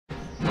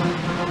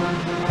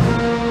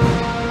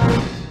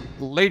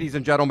Ladies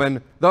and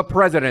gentlemen, the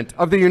President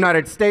of the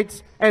United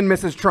States and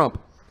Mrs. Trump,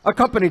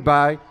 accompanied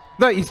by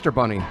the Easter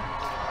Bunny.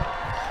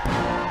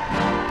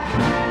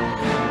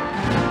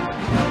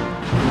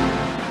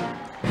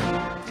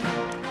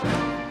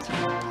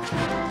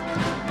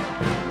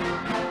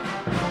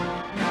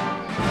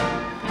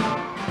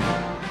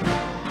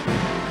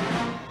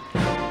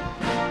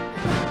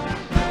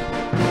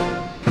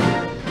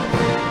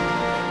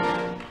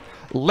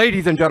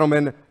 Ladies and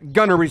gentlemen,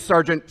 Gunnery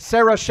Sergeant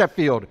Sarah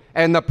Sheffield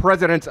and the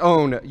President's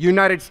own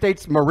United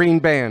States Marine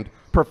Band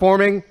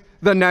performing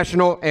the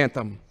National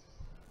Anthem.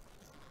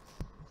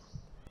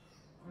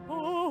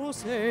 Oh,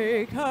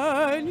 say,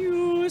 can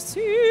you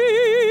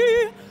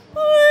see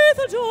by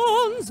the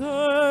dawn's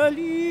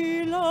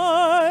early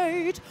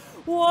light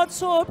what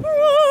so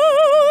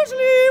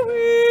proudly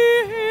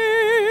we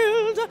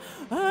hailed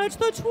at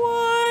the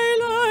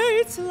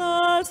twilight's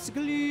last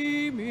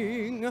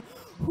gleaming,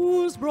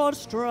 whose broad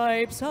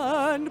stripes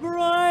and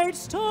bright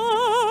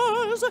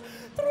stars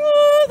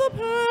through the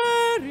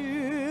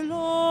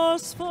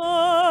perilous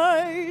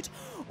fight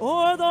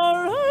o'er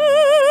the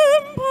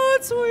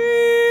ramparts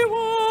we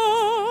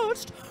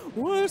watched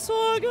were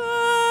so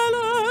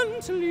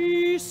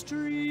gallantly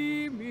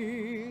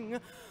streaming,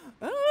 and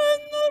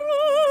the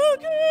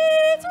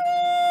rockets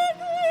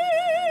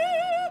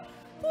echoing,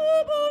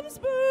 the bombs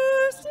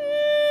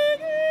bursting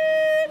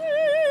in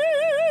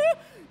air,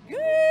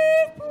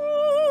 gave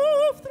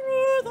proof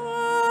through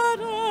the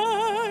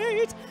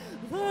night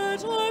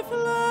that our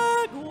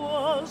flag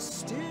was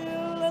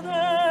still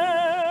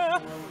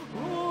there.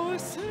 Oh,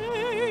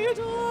 say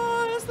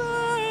does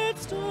that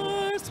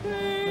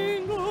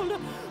star-spangled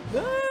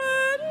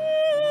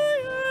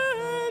banner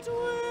yet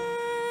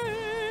wave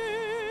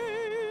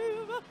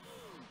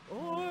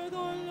o'er the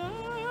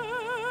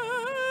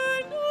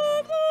land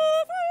of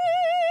the free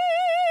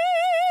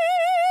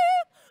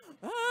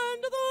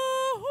and the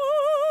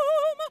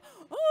home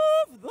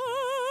of the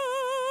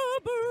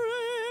brave?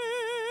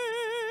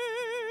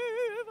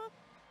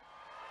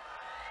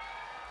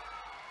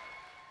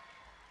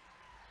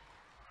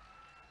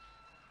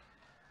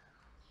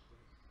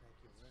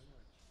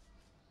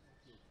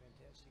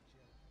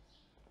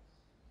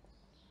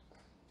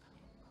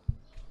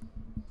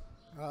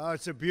 Oh,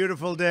 it's a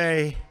beautiful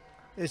day.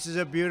 This is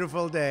a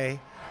beautiful day.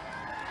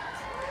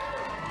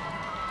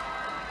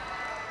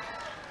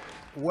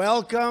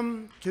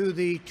 Welcome to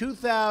the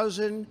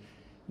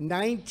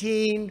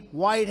 2019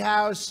 White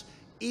House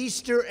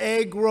Easter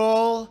egg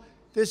roll.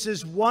 This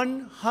is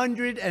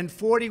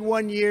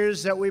 141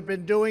 years that we've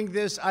been doing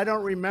this. I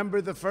don't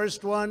remember the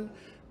first one,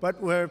 but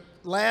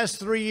last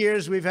 3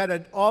 years we've had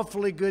an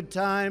awfully good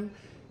time.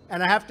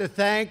 And I have to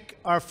thank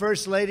our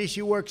First Lady.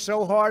 She worked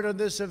so hard on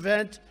this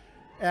event,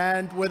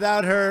 and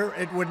without her,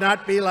 it would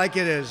not be like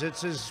it is.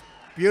 It's as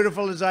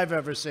beautiful as I've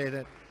ever seen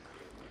it.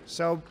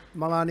 So,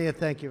 Melania,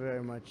 thank you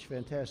very much.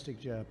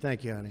 Fantastic job.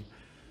 Thank you, honey.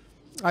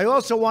 I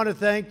also want to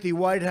thank the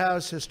White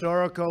House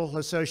Historical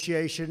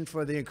Association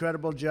for the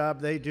incredible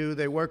job they do.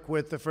 They work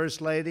with the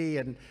First Lady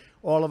and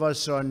all of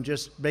us on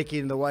just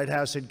making the White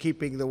House and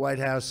keeping the White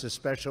House a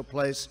special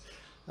place.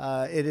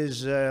 It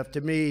is,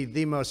 to me,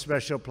 the most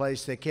special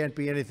place. There can't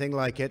be anything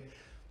like it.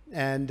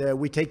 And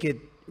we take it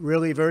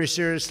really very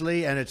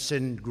seriously, and it's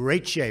in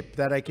great shape,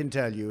 that I can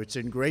tell you. It's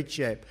in great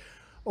shape.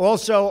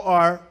 Also,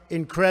 our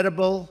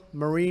incredible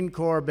Marine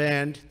Corps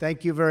band,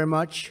 thank you very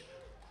much.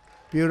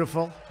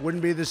 Beautiful.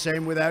 Wouldn't be the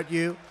same without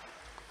you.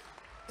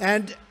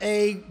 And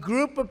a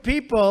group of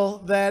people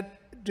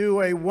that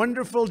do a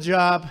wonderful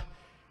job.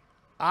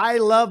 I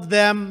love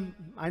them.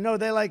 I know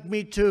they like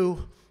me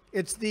too.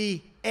 It's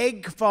the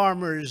egg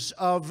farmers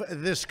of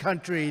this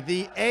country,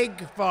 the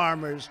egg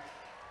farmers.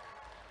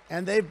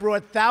 And they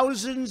brought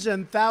thousands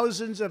and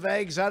thousands of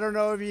eggs. I don't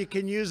know if you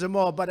can use them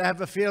all, but I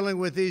have a feeling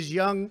with these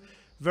young,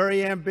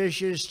 very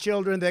ambitious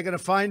children, they're going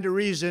to find a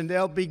reason.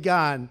 They'll be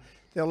gone.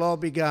 They'll all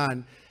be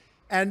gone.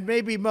 And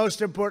maybe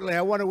most importantly,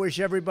 I want to wish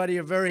everybody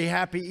a very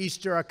happy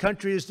Easter. Our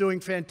country is doing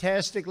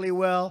fantastically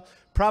well,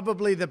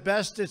 probably the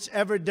best it's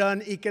ever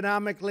done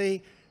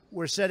economically.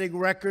 We're setting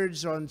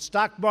records on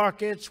stock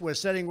markets. We're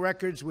setting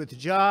records with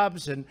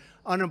jobs, and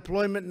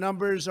unemployment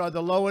numbers are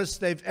the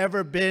lowest they've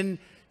ever been.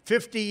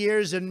 50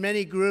 years in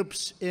many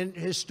groups, in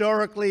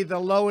historically the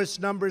lowest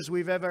numbers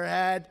we've ever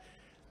had.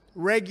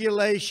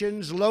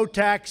 Regulations, low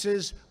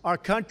taxes. Our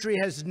country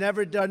has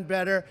never done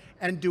better.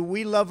 And do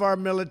we love our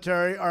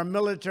military? Our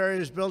military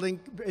is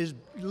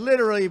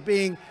literally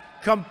being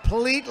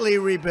completely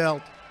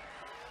rebuilt.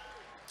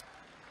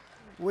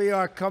 We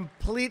are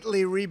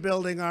completely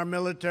rebuilding our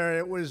military.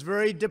 It was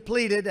very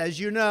depleted, as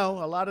you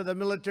know. A lot of the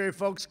military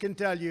folks can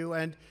tell you,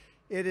 and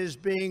it is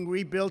being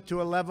rebuilt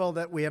to a level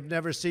that we have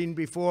never seen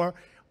before.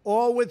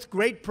 All with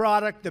great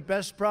product, the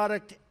best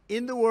product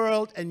in the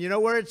world. And you know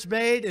where it's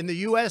made? In the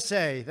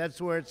USA. That's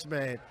where it's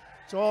made.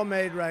 It's all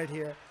made right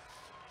here.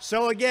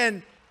 So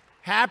again,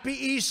 happy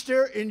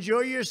Easter. Enjoy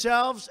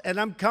yourselves. And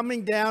I'm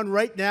coming down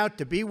right now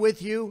to be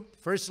with you.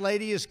 First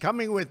Lady is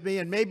coming with me,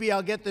 and maybe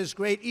I'll get this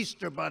great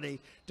Easter bunny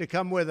to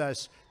come with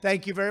us.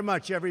 Thank you very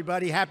much,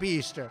 everybody. Happy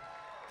Easter.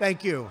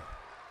 Thank you.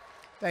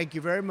 Thank you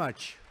very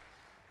much.